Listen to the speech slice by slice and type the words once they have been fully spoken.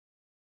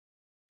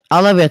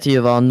Alla vet ju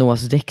vad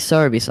Noas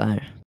Däckservice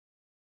är.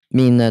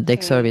 Min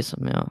däckservice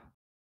som jag...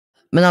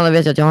 Men alla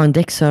vet ju att jag har en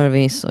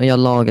däckservice och jag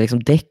lagar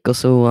liksom däck och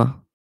så.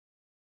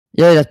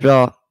 Jag är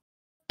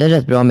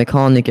rätt bra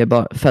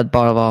mekaniker för att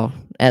bara vara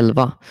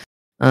 11.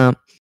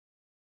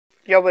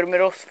 Jobbar du med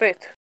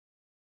rostfritt?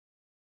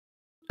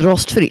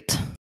 Rostfritt?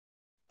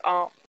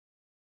 Ja.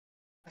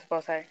 Jag ska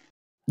bara säga.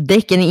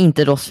 Däcken är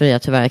inte rostfria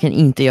tyvärr. Jag kan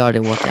inte göra det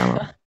åt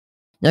Allan.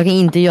 Jag kan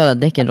inte göra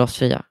däcken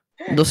rostfria.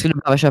 Då skulle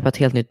jag behöva köpa ett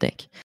helt nytt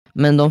däck.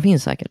 Men de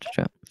finns säkert,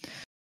 tror jag.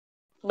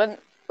 Men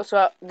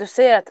så, du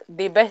säger att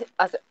det är bäst,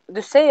 att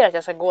du säger att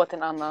jag ska gå till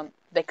en annan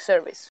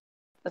däckservice.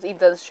 Att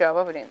inte ens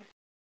köpa för din.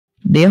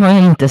 Det har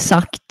jag inte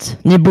sagt.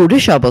 Ni borde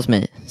köpa hos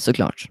mig,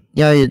 såklart.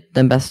 Jag är ju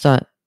den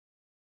bästa.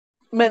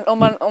 Men om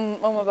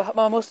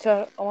man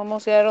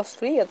måste göra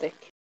rostfria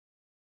däck.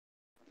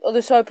 Och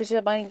du sa ju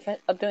precis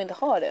att du inte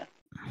har det.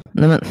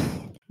 Nej men,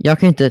 jag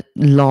kan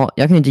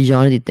inte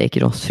göra ditt däck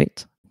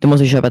rostfritt. Du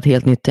måste köpa ett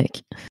helt nytt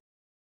däck.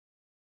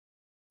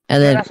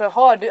 Eller... Men alltså,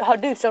 har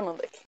du sådana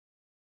däck?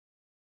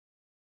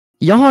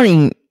 Jag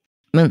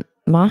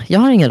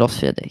har inga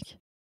rostfria däck.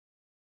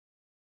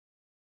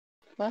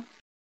 Va?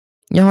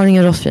 Jag har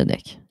inga rostfria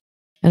däck.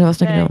 Eller vad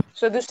snackar du om?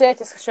 Så du säger att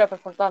jag ska köpa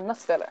på ett annat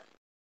ställe?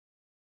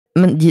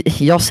 Men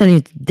jag säljer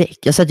inte däck.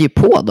 Jag sätter ju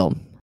på dem.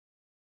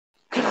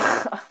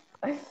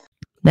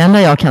 Det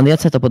enda jag kan är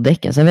att sätta på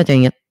däcken. Sen vet jag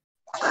inget.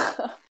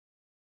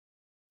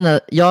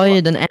 Jag är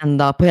ju den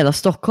enda på hela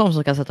Stockholm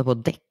som kan sätta på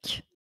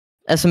däck.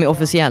 Som är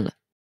officiell.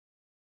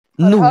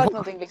 Har du hört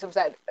någonting liksom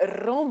såhär?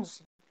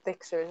 Rons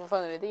Däckservice, vad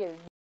fan är det?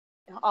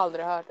 Jag har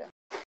aldrig hört det.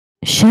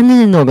 Känner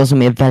ni någon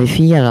som är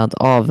verifierad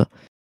av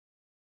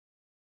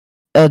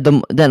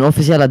den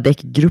officiella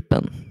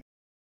däckgruppen?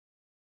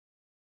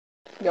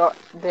 Ja,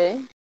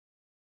 dig.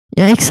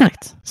 Ja,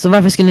 exakt. Så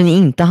varför skulle ni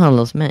inte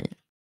handla hos mig?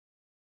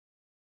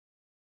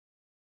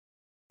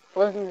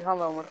 Vad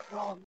handlar om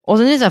Ron? Och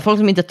sen är det så här, folk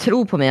som inte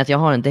tror på mig att jag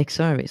har en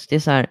däckservice. Det är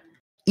så här,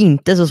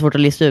 inte så svårt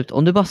att lista ut.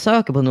 Om du bara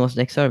söker på Noas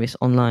Däckservice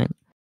online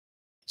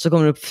så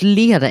kommer det upp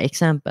flera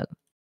exempel.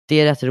 Det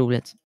är rätt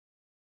roligt.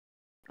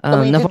 De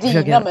är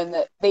inte dina, men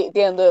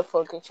det är ändå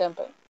folk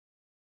exempel.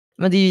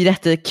 Men det är ju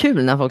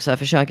jättekul när folk så här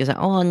försöker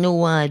säga,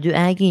 Noah, du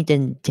äger inte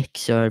en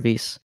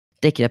däckservice.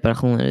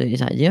 Däckreparationer, det är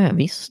så här, det gör jag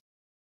visst.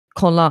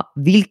 Kolla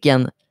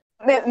vilken...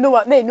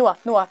 Nej,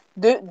 Noah.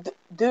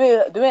 Du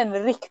är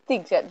en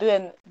riktig...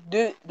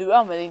 Du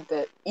använder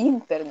inte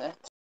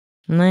internet.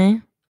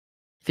 Nej,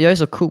 för jag är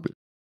så cool.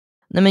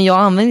 Nej, men jag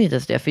använder inte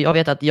ens det, för jag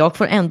vet att jag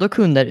får ändå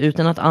kunder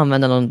utan att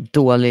använda någon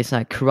dålig så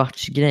här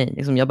crutch-grej.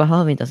 Liksom, jag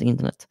behöver inte ens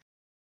internet.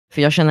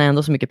 För jag tjänar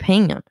ändå så mycket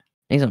pengar.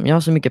 Liksom, jag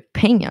har så mycket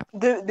pengar.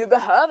 Du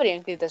behöver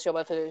egentligen inte ens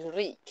jobba för att du är så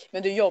rik.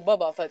 Men du jobbar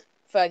bara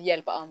för att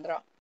hjälpa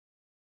andra.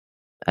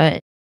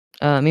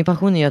 Min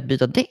passion är ju att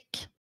byta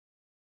däck.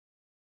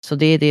 Så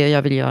det är det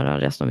jag vill göra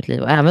resten av mitt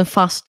liv. Och även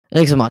fast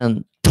liksom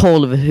en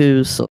 12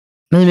 hus.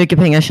 Men hur mycket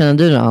pengar tjänar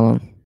du då,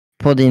 Allan?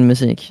 På din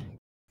musik?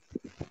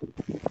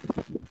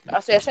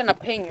 Alltså jag tjänar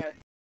pengar.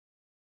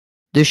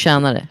 Du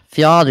tjänar det.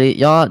 För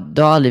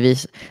du har aldrig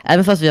visat.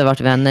 Även fast vi har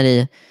varit vänner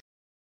i...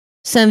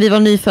 Sen vi var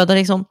nyfödda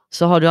liksom.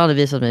 Så har du aldrig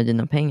visat mig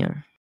dina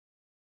pengar.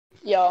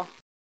 Ja.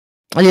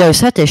 Eller jag har ju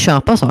sett dig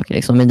köpa saker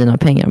liksom med dina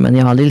pengar. Men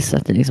jag har aldrig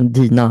sett dig liksom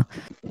dina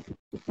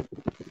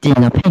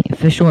pengar.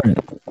 Förstår du?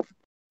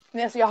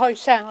 Men alltså jag har ju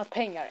tjänat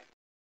pengar.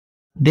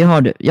 Det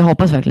har du. Jag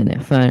hoppas verkligen det.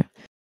 För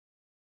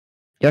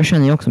jag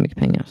tjänar ju också mycket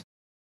pengar.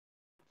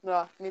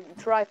 Ja, min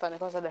tripod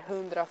kostade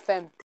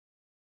 150.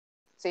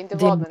 Så inte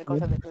vad, men det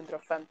kostade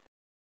 150.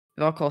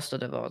 Vad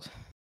kostade vad?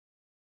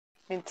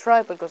 Min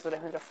tripod kostade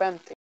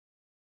 150.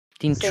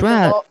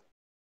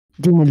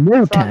 Din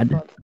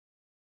Lotad?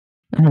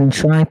 En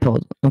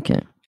tripod,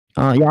 okej.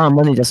 Ja, jag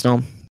använder inte ens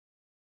dem.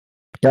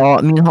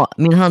 Ja,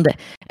 min hand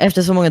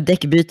efter så många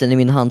däckbyten är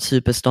min hand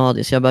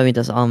superstadig, så jag behöver inte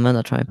ens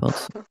använda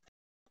tripods.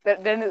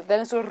 Den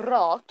är så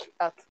rak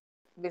att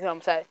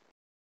liksom så här,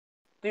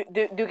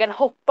 du kan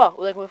hoppa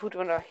och den kommer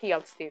fortfarande vara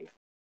helt still.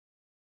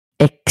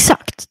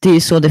 Exakt, det är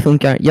så det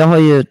funkar.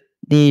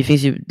 Det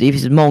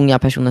finns många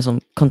personer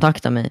som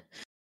kontaktar mig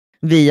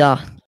via,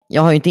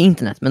 jag har ju inte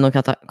internet, men de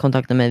kan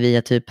kontakta mig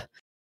via typ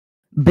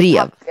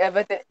brev.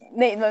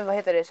 Men vad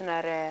heter det, sån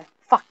här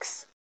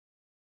fax.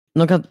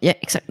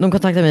 De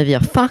kontaktar mig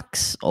via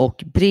fax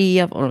och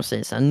brev och de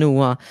säger så här: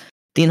 Noah,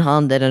 din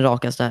hand är den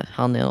rakaste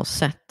handen jag har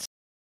sett.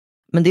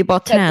 Men det är bara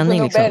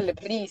träning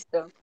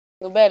liksom.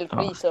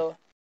 Nobelpris och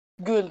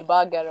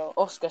guldbaggar och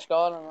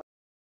Oscarsgalan.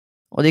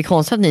 Och det är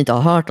konstigt att ni inte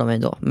har hört om mig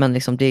då, men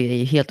liksom det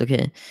är helt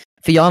okej.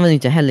 För jag använder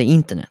inte heller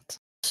internet.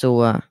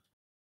 Så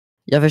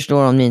jag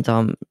förstår om ni inte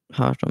har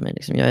hört om mig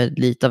liksom. Jag är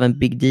lite av en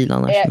big deal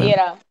annars.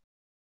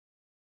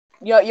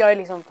 Jag är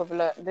liksom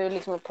populär. Du är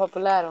liksom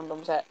populär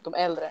om de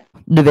äldre.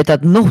 Du vet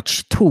att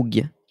Notch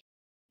tog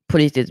på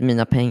riktigt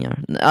mina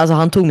pengar. Alltså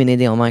han tog min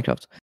idé om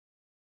Minecraft.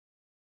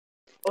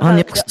 Och han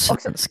är också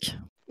svensk.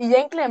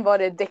 Egentligen var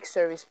det ett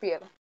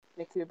Däckservice-spel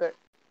med kuber.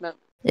 Men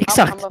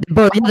exakt, det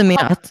började med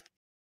att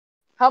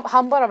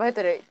han bara,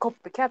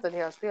 copycatade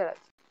hela spelet.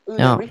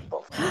 Ja.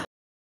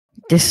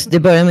 Det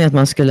började med att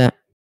man skulle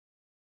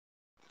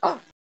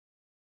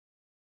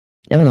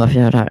jag vet inte varför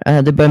jag gör det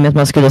här. Det började med att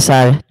man skulle så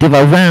här, det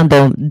var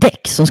random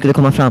däck som skulle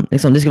komma fram.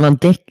 Liksom, det skulle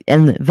vara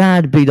en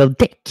värld byggd av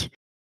däck.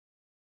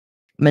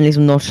 Men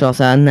liksom Nors sa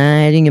så här,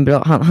 nej det är ingen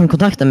bra. Han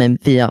kontaktade mig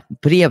via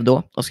brev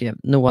då och skrev,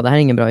 Noah, det här är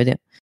ingen bra idé.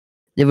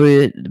 Det vore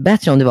ju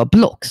bättre om det var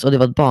blocks och det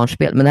var ett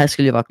barnspel. Men det här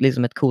skulle ju vara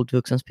liksom ett coolt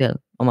vuxenspel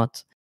om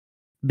att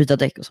byta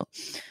däck och så.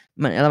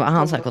 Men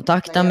han så här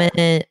kontaktade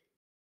mig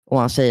och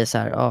han säger så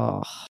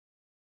här,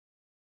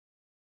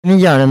 vi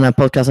gör den här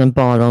podcasten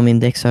bara om min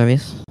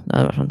däckservice. Det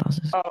hade varit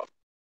fantastiskt. Ja.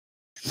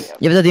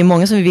 Jag vet att det är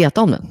många som vill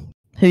veta om den.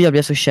 Hur jag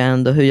blev så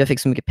känd och hur jag fick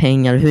så mycket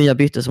pengar och hur jag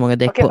bytte så många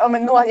däck på.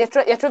 Men Noah,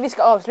 jag tror vi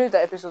ska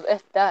avsluta episod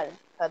 1 där.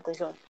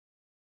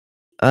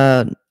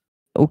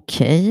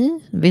 Okej.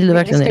 Vill du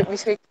verkligen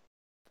det?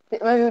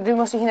 Men du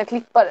måste hinna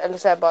klippa det, eller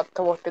så här, bara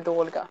ta bort det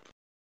dåliga.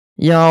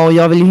 Ja, och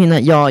jag vill ju hinna.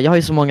 Ja, jag har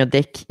ju så många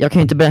däck. Jag kan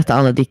ju inte berätta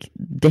alla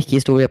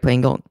däckhistorier på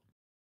en gång.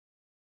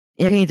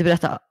 Jag kan inte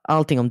berätta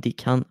allting om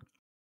Dick.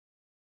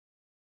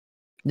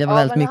 Det var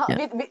väldigt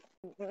mycket.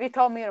 Vi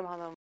tar mer om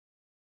honom.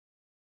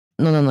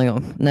 Någon annan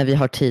gång, när vi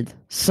har tid.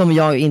 Som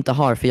jag inte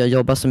har, för jag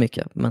jobbar så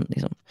mycket. Men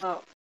liksom,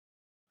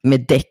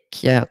 med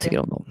däck, jag tycker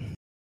om dem.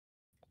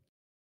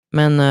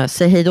 Men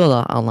säg hej då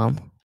Allan.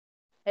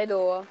 Hej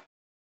då.